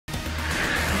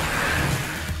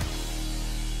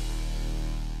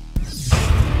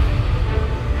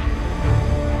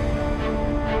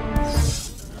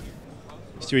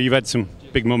Stuart, you've had some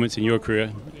big moments in your career,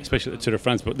 especially at the Tour de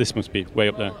France, but this must be way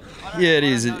up there. Yeah, it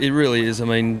is. It really is. I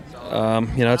mean,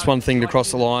 it's one thing to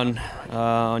cross the line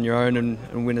on your own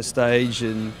and win a stage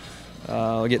and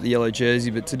get the yellow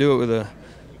jersey, but to do it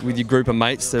with your group of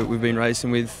mates that we've been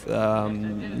racing with,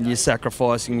 you're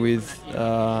sacrificing with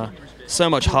so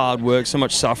much hard work, so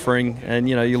much suffering, and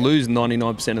you lose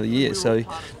 99% of the year. So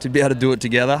to be able to do it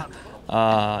together,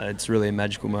 it's really a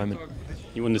magical moment.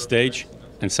 You won the stage,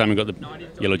 and Simon got the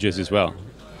yellow jersey as well.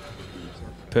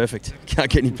 Perfect. Can't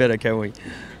get any better, can we?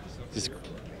 It's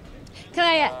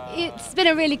been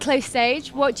a really close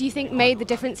stage. What do you think made the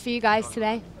difference for you guys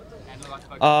today?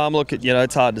 Look,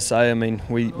 it's hard to say. I mean,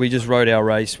 we just rode our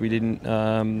race. We didn't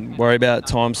worry about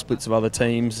time splits of other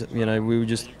teams. We were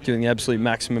just doing the absolute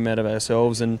maximum out of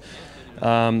ourselves. And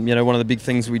one of the big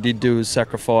things we did do is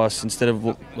sacrifice instead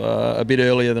of a bit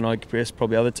earlier than I guess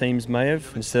probably other teams may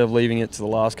have. Instead of leaving it to the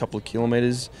last couple of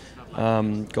kilometres,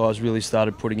 guys really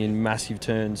started putting in massive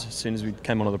turns as soon as we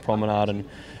came onto the promenade. And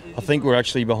I think we're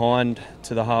actually behind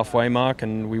to the halfway mark,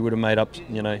 and we would have made up.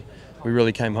 We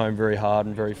really came home very hard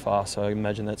and very fast, so I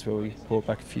imagine that's where we brought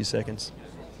back a few seconds.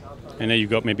 And now you've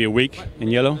got maybe a week in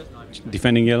yellow,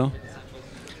 defending yellow?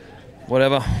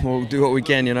 Whatever, we'll do what we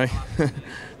can,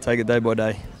 Take it day by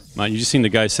day. Mate, you've just seen the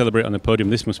guys celebrate on the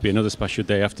podium. This must be another special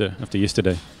day after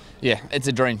yesterday. Yeah, it's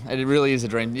a dream. It really is a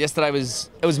dream. Yesterday was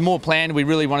more planned. We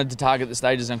really wanted to target the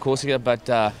stages on Corsica, but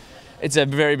it's a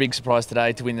very big surprise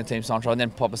today to win the Team Time Trial and then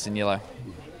pop us in yellow.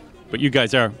 But you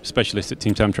guys are specialists at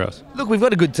Team Time Trials. Look, we've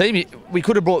got a good team. We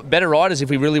could have brought better riders if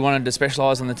we really wanted to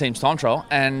specialise on the Team's Time Trial,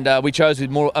 and we chose with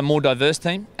a more diverse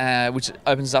team, which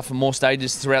opens up for more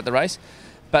stages throughout the race.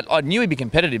 But I knew he'd be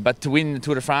competitive, but to win the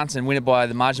Tour de France and win it by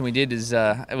the margin we did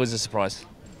it was a surprise.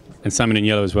 And Simon in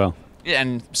yellow as well. Yeah,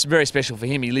 and it's very special for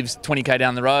him. He lives 20k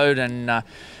down the road, and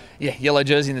yellow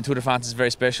jersey in the Tour de France is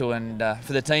very special, and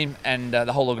for the team and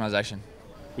the whole organisation.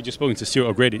 We just spoken to Stuart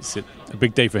O'Grady. It's a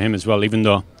big day for him as well, even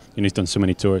though he's done so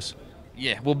many tours.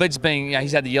 Yeah, well, Bed's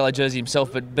he's had the yellow jersey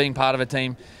himself, but being part of a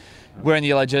team wearing the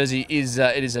yellow jersey is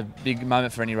a big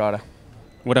moment for any rider.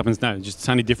 What happens now? Just a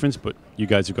tiny difference, but you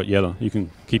guys have got yellow. You can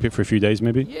keep it for a few days,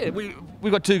 maybe? Yeah,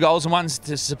 we've got two goals, and one's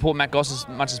to support Matt Goss as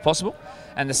much as possible,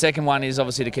 and the second one is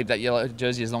obviously to keep that yellow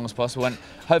jersey as long as possible, and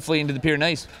hopefully into the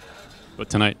Pyrenees. But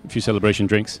tonight, a few celebration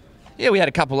drinks. Yeah, we had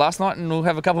a couple last night, and we'll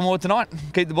have a couple more tonight.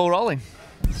 Keep the ball rolling.